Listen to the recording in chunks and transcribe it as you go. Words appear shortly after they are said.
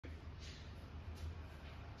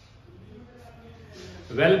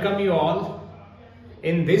Welcome you all.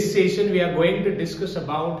 In this session, we are going to discuss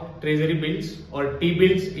about Treasury Bills or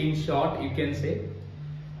T-bills in short, you can say.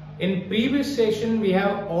 In previous session, we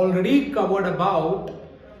have already covered about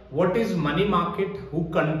what is money market, who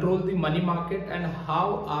control the money market, and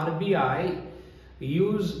how RBI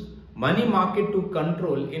use money market to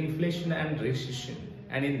control inflation and recession.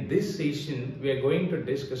 And in this session, we are going to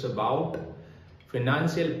discuss about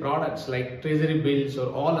financial products like treasury bills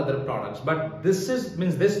or all other products, but this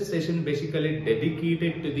session basically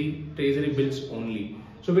dedicated to the treasury bills only.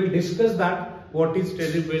 So we'll discuss that, what is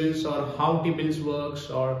treasury bills or how T-bills works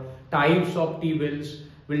or types of T-bills.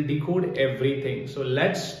 We'll decode everything. So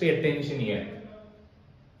let's pay attention here.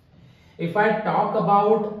 If I talk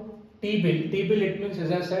about T-bill it means,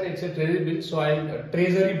 as I said, it's a treasury bill. So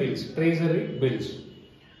treasury bills.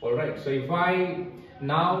 All right. So if I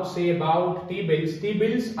now say about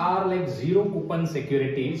T-bills are like zero coupon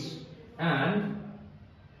securities and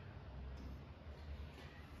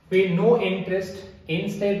pay no interest.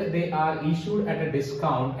 Instead, they are issued at a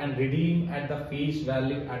discount and redeemed at the face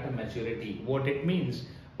value at a maturity. What it means?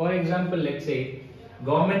 For example, let's say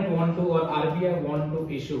government want to or RBI want to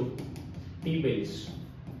issue T-bills.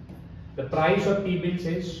 The price of T-bills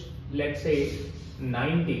is, let's say,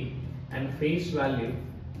 90 and face value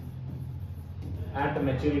at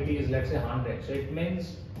maturity is, let's say, 100. So it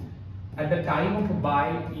means at the time of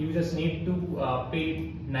buy, you just need to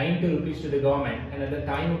pay 90 rupees to the government, and at the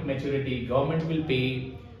time of maturity, government will pay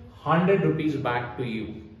 100 rupees back to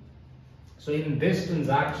you. So in this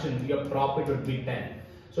transaction, your profit would be 10.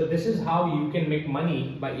 So this is how you can make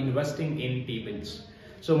money by investing in T-bills.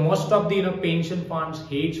 So most of the pension funds,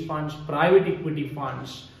 hedge funds, private equity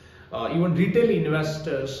funds, even retail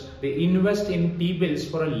investors, they invest in T-bills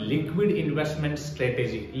for a liquid investment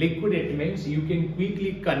strategy. Liquid, it means you can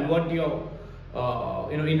quickly convert your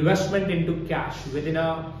investment into cash within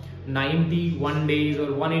a 91 days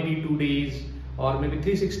or 182 days or maybe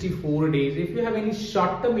 364 days. If you have any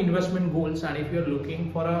short-term investment goals and if you are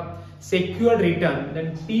looking for a secured return,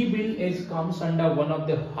 then T-bill comes under one of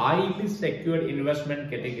the highly secured investment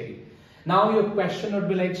category. Now your question would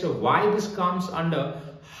be like, so why this comes under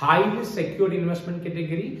highly secured investment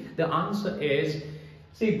category? The answer is,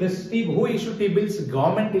 see, who issue T-bills?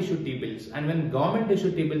 Government issue T-bills, and when government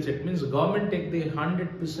issue T-bills, it means government take the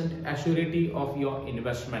 100% assurity of your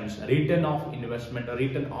investments, return of investment or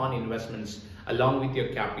return on investments along with your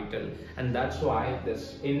capital, and that's why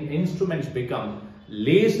this instruments become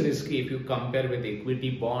less risky if you compare with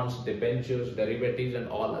equity, bonds, debentures, derivatives, and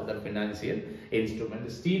all other financial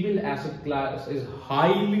instruments. The T-bill asset class is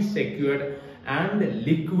highly secured and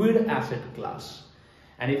liquid asset class.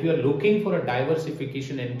 And if you are looking for a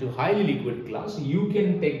diversification into highly liquid class, you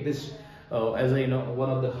can take this as a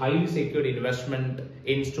one of the highly secured investment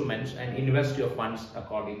instruments and invest your funds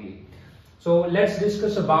accordingly. So let's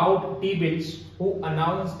discuss about T-bills, who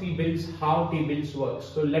announce T-bills, how T-bills works.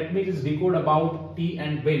 So let me just decode about T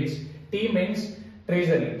and bills. T means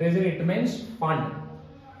treasury. Treasury, it means fund.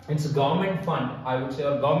 It's a government fund, I would say,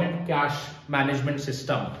 or government cash management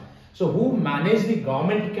system. So who manage the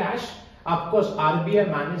government cash? Of course, RBI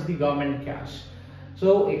manage the government cash.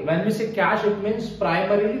 So when we say cash, it means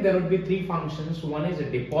primarily there would be three functions. One is a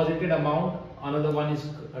deposited amount, another one is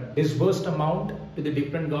a disbursed amount to the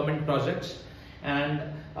different government projects, and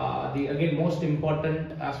the again most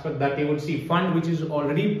important aspect that you would see, fund which is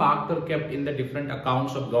already parked or kept in the different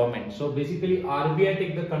accounts of government. So basically RBI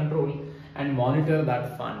take the control and monitor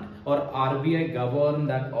that fund, or RBI govern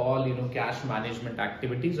that all cash management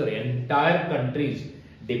activities or entire country's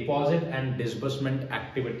deposit and disbursement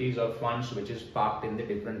activities or funds which is parked in the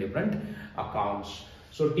different accounts.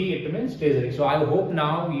 So T, it means treasury. So I hope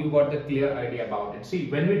now you got the clear idea about it. See,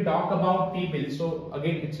 when we talk about T-bills, so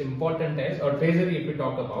again it's important as, or treasury if we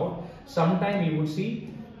talk about, sometime you would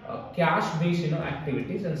see cash based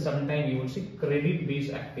activities and sometime you would see credit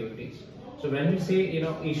based activities. So when we say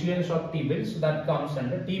issuance of T-bills, that comes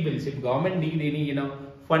under T-bills. If government need any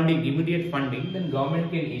funding, immediate funding, then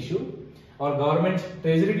government can issue, or government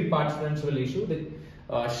treasury departments will issue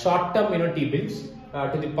the short-term T-bills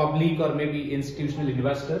to the public or maybe institutional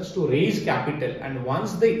investors to raise capital. And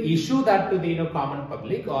once they issue that to the common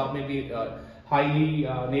public or maybe highly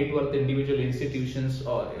net worth individual institutions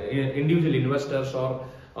or individual investors or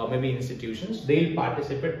maybe institutions, they'll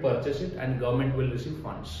participate, purchase it, and government will receive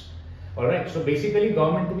funds. All right. So basically,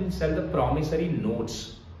 government will sell the promissory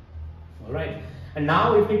notes. All right. And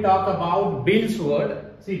now if we talk about bills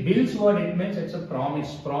word, see, bills word, it means it's a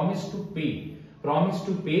promise to pay,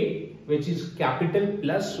 which is capital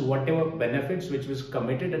plus whatever benefits which was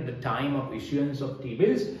committed at the time of issuance of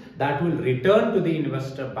T-bills, that will return to the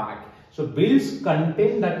investor back. So bills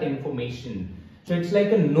contain that information. So it's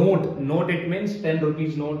like a note. Note, it means 10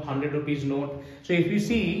 rupees note, 100 rupees note. So if you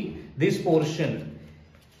see this portion,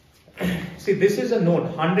 see this is a note,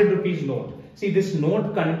 100 rupees note. See this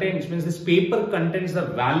note contains, means this paper contains the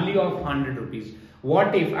value of 100 rupees.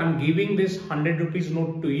 What if I'm giving this 100 rupees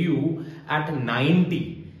note to you at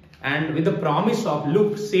 90 and with the promise of,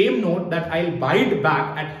 look, same note that I'll buy it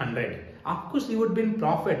back at 100. Of course you would be in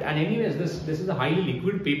profit, and anyways this is a highly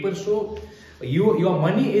liquid paper, so your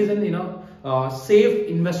money is in safe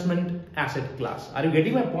investment asset class. Are you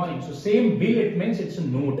getting my point? So same bill, it means it's a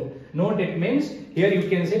note. Note, it means here you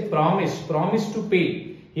can say promise to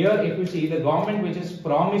pay. Here if you see the government which is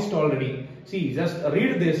promised already, see just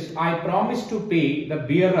read this, I promise to pay the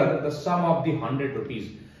bearer the sum of the 100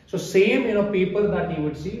 rupees. So same paper that you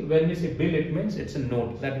would see when we say bill, it means it's a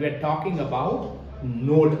note that we are talking about.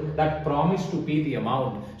 Note that promise to pay the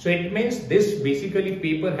amount. So it means this basically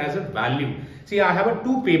paper has a value. See, I have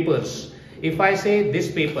two papers. If I say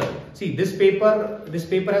this paper, see this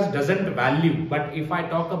paper has doesn't value, but if I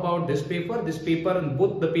talk about this paper and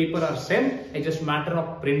both the paper are same, it's just matter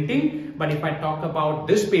of printing. But if I talk about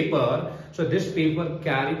this paper, so this paper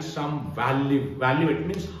carries some value. It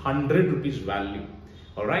means 100 rupees value.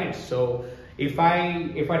 All right. So if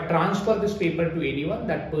I transfer this paper to anyone,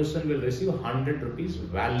 that person will receive 100 rupees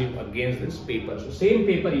value against this paper. So same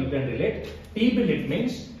paper you can relate. T-bill, it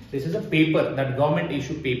means this is a paper that government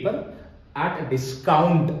issue paper at a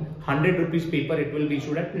discount. 100 rupees paper, it will be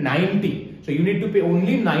issued at 90. So you need to pay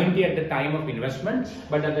only 90 at the time of investment,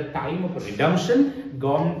 but at the time of redemption,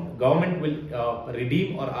 government will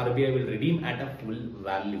redeem, or RBI will redeem at a full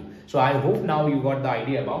value. So I hope now you got the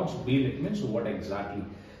idea about bill, it means what exactly.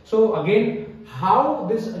 So again, how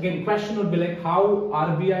this, again question would be like, how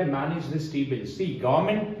RBI manage this T-bills? See,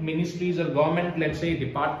 government ministries or government, let's say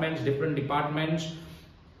departments, different departments,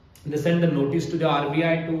 they send a notice to the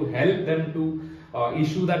RBI to help them to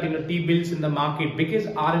issue that T-bills in the market, because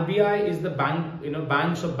RBI is the bank,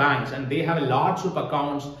 banks of banks, and they have lots of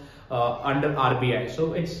accounts under RBI.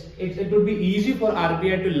 So it would be easy for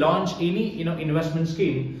RBI to launch any investment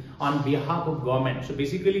scheme on behalf of government. So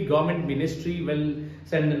basically government ministry will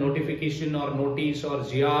send a notification or notice or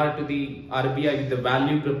GR to the RBI with the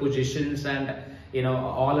value propositions and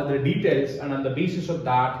all other details, and on the basis of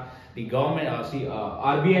that the government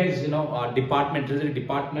RBI's department, treasury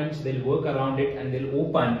departments, they'll work around it and they'll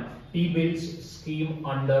open T-bills scheme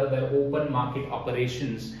under their open market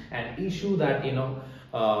operations and issue that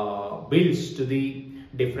bills to the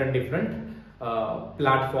different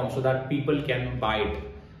platforms so that people can buy it.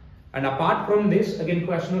 And apart from this, again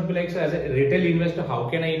question would be like, so as a retail investor, how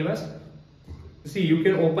can I invest? See, you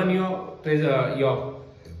can open your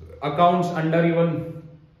accounts under even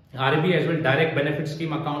RBI as well, direct benefit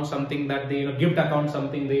scheme account, something that they gift account,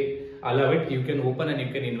 something they allow it, you can open and you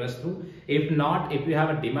can invest through. If not, if you have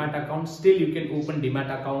a demat account, still you can open demat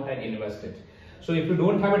account and invest it. So if you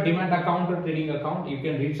don't have a demat account or trading account, you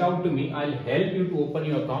can reach out to me. I'll help you to open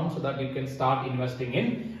your account so that you can start investing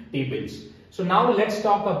in T-bills. So now let's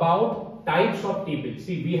talk about types of T-bills.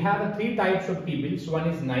 See, we have three types of T-bills. One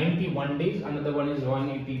is 91 days, another one is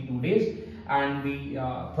 182 days, and the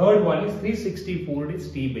third one is 364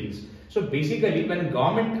 days T-bills. So basically, when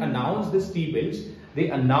government announced this T-bills, they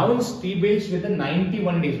announced T-bills with a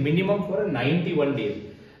 91 days, minimum for a 91 days.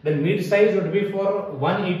 The mid size would be for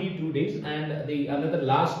 182 days, and the another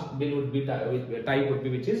last bill would be type would be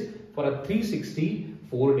which is for a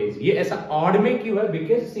 364 days. Yes, an odd make you have,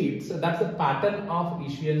 because see, that's the pattern of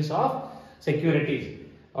issuance of securities.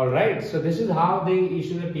 All right, so this is how they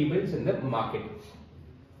issue the T-bills in the market.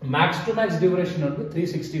 Max to max duration would be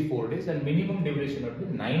 364 days and minimum duration would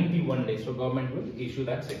be 91 days. So government will issue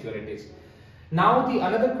that securities. Now the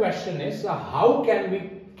another question is, how can we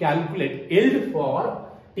calculate yield for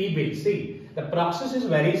T-bills? See, the process is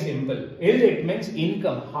very simple. Yield, it means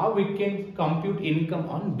income, how we can compute income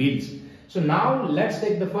on bills. So now let's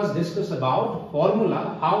take the first discuss about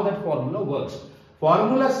formula, how that formula works.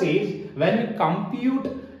 Formula says when we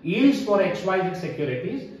compute yields for XYZ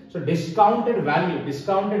securities, so discounted value,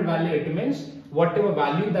 it means whatever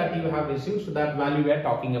value that you have received, so that value we are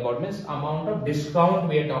talking about, means amount of discount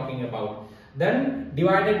we are talking about. Then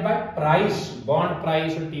divided by price, bond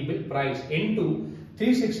price or T-bill price, into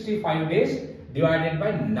 365 days divided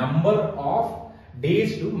by number of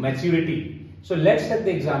days to maturity. So let's take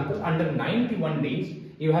the example, under 91 days,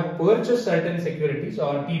 you have purchased certain securities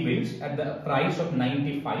or T-bills at the price of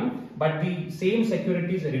 95, but the same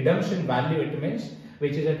securities redemption value, it means,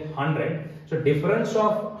 which is at 100. So difference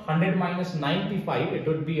of 100 minus 95, it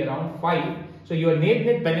would be around 5. So your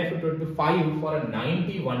net benefit would be 5 for a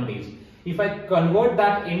 91 days. If I convert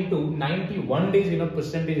that into 91 days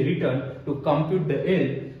percentage return to compute the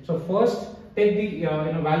yield, so first take the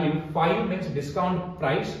value 5 means discount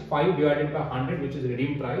price 5 divided by 100, which is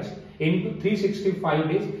redeem price, into 365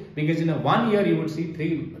 days, because in a 1 year you would see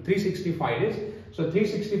 365 days. So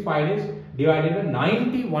 365 days divided by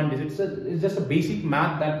 91 days. It's just a basic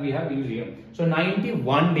math that we have used here. So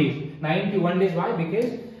 91 days. 91 days, why?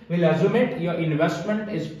 Because we'll assume it your investment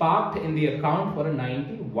is parked in the account for a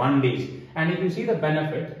 91 days. And if you see the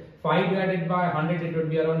benefit, 5 divided by 100, it would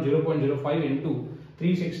be around 0.05 into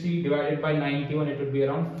 360 divided by 91, it would be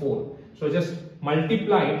around 4. So just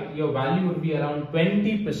multiply it, your value would be around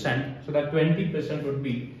 20%. So that 20% would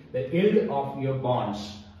be the yield of your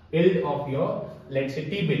bonds, yield of your, let's say,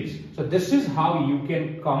 T-bills. So this is how you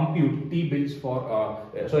can compute T-bills for,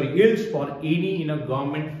 yields for any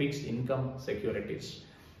government fixed income securities.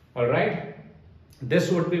 All right.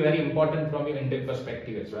 This would be very important from your Indian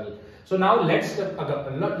perspective as well. So now let's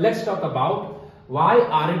talk about why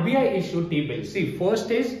RBI issue T-bills. See,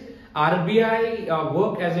 first is RBI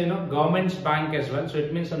work as government's bank as well. So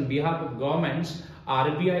it means on behalf of governments,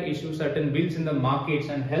 RBI issue certain bills in the markets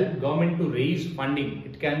and help government to raise funding.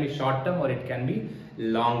 It can be short term or it can be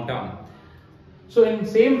long term. So in the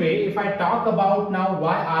same way, if I talk about now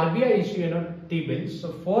why RBI issue T-bills,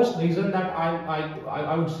 so first reason that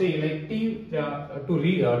I would say like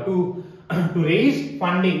to raise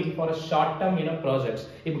funding for a short term projects.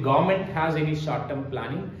 If government has any short term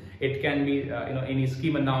planning, it can be any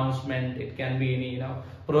scheme announcement, it can be any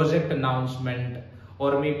project announcement,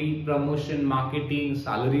 or maybe promotion, marketing,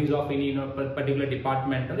 salaries of any particular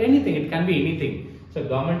department or anything. It can be anything. So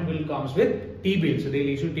government will comes with T-bills. So they'll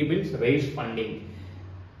issue T-bills, raise funding.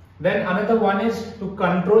 Then another one is to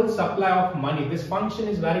control supply of money. This function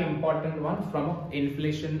is very important one from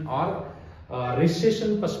inflation or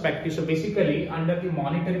recession perspective. So basically under the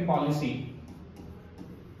monetary policy,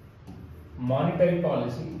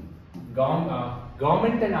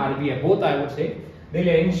 government and RBI, both I would say, they'll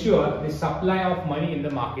ensure the supply of money in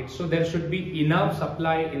the market. So there should be enough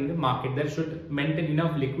supply in the market. There should maintain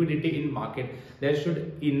enough liquidity in market. There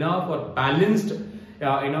should enough or balanced,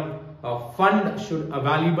 fund should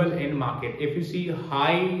available in market. If you see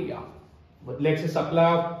high, let's say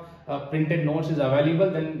supply of printed notes is available,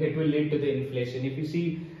 then it will lead to the inflation. If you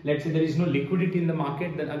see, let's say there is no liquidity in the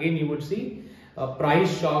market, then again you would see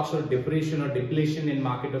price shocks or depression or depletion in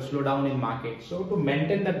market or slowdown in market. So to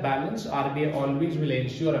maintain that balance, RBI always will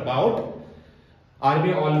ensure about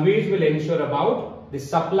the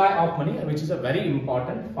supply of money, which is a very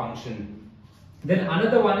important function. Then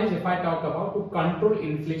another one is, if I talk about to control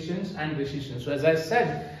inflations and recession. So as I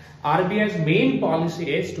said, RBI's main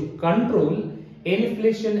policy is to control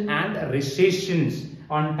inflation and recessions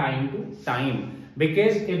on time to time,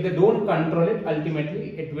 because if they don't control it,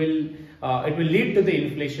 ultimately it will lead to the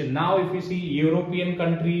inflation. Now if you see European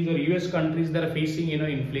countries or US countries, they are facing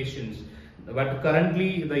inflations, but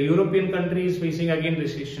currently the European country is facing again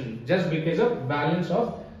recession, just because of balance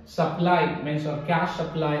of supply, means or cash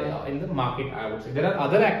supply in the market. I would say there are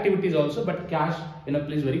other activities also, but cash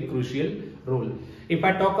plays very crucial role. If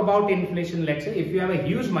I talk about inflation, let's say if you have a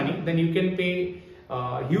huge money, then you can pay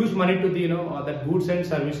huge money to the the goods and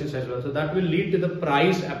services as well. So that will lead to the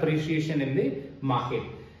price appreciation in the market.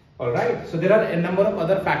 All right. So there are a number of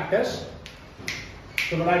other factors.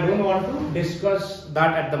 So but I don't want to discuss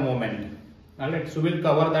that at the moment. All right. So we'll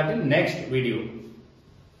cover that in next video.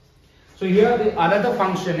 So here the another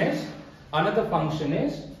function is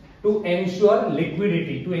to ensure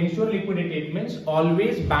liquidity. To ensure liquidity, it means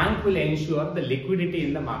always bank will ensure the liquidity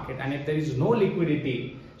in the market, and if there is no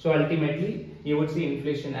liquidity, so ultimately you would see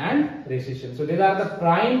inflation and recession. So these are the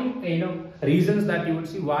prime reasons that you would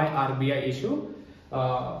see why RBI issue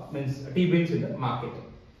means T-bills in the market.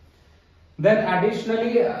 Then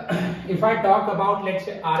additionally, if I talk about, let's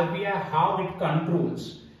say, RBI, how it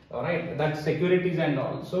controls, all right, that's securities and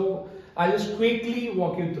all. So I'll just quickly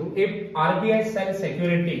walk you through. If RBI sells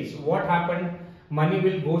securities, what happened? Money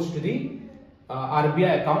will goes to the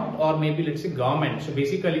RBI account, or maybe let's say government. So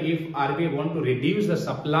basically, if RBI want to reduce the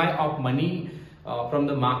supply of money from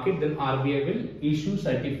the market, then RBI will issue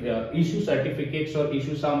certificates or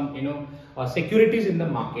issue some securities in the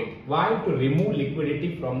market. Why? To remove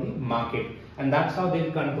liquidity from the market, and that's how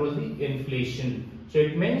they'll control the inflation. So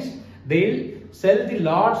it means they'll sell the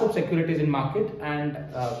lots of securities in market and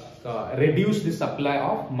reduce the supply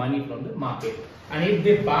of money from the market. And if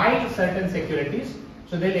they buy certain securities,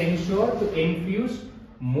 so they'll ensure to infuse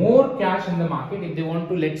more cash in the market. If they want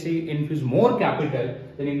to, let's say, infuse more capital,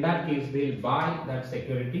 then in that case they'll buy that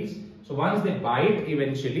securities. So once they buy it,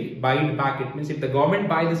 eventually buy it back, it means if the government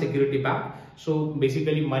buy the security back, so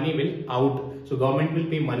basically money will out. So government will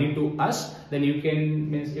pay money to us, then you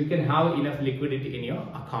can have enough liquidity in your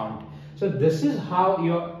account. So this is how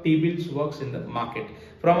your T-bills works in the market.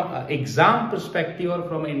 From an exam perspective or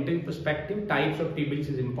from an interview perspective, types of T-bills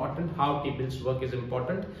is important, how T-bills work is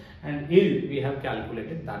important, and yield we have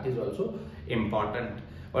calculated, that is also important.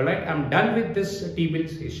 Alright, I'm done with this T-bill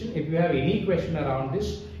session. If you have any question around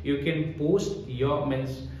this, you can post your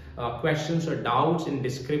questions or doubts in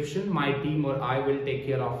description. My team or I will take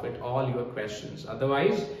care of it, all your questions.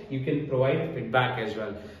 Otherwise, you can provide feedback as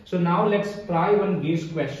well. So now let's try one guess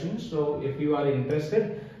question. So if you are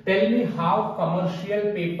interested, tell me how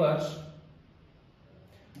commercial papers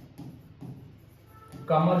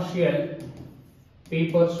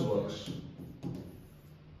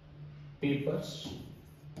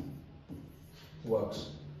works.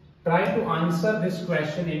 Try to answer this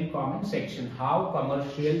question in comment section. How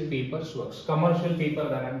commercial papers works? Commercial paper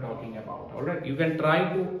that I'm talking about. All right. You can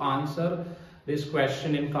try to answer this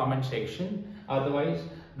question in comment section. Otherwise,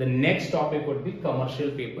 the next topic would be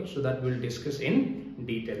commercial paper. So that we'll discuss in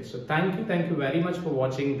detail. So thank you very much for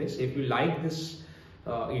watching this. If you like this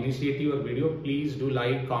initiative or video, please do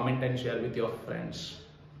like, comment, and share with your friends.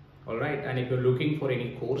 All right. And if you're looking for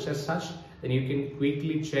any course as such, then you can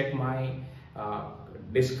quickly check my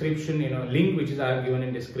description, link which is I have given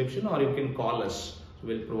in description, or you can call us.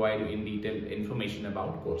 We'll provide you in detail information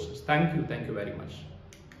about courses. Thank you very much.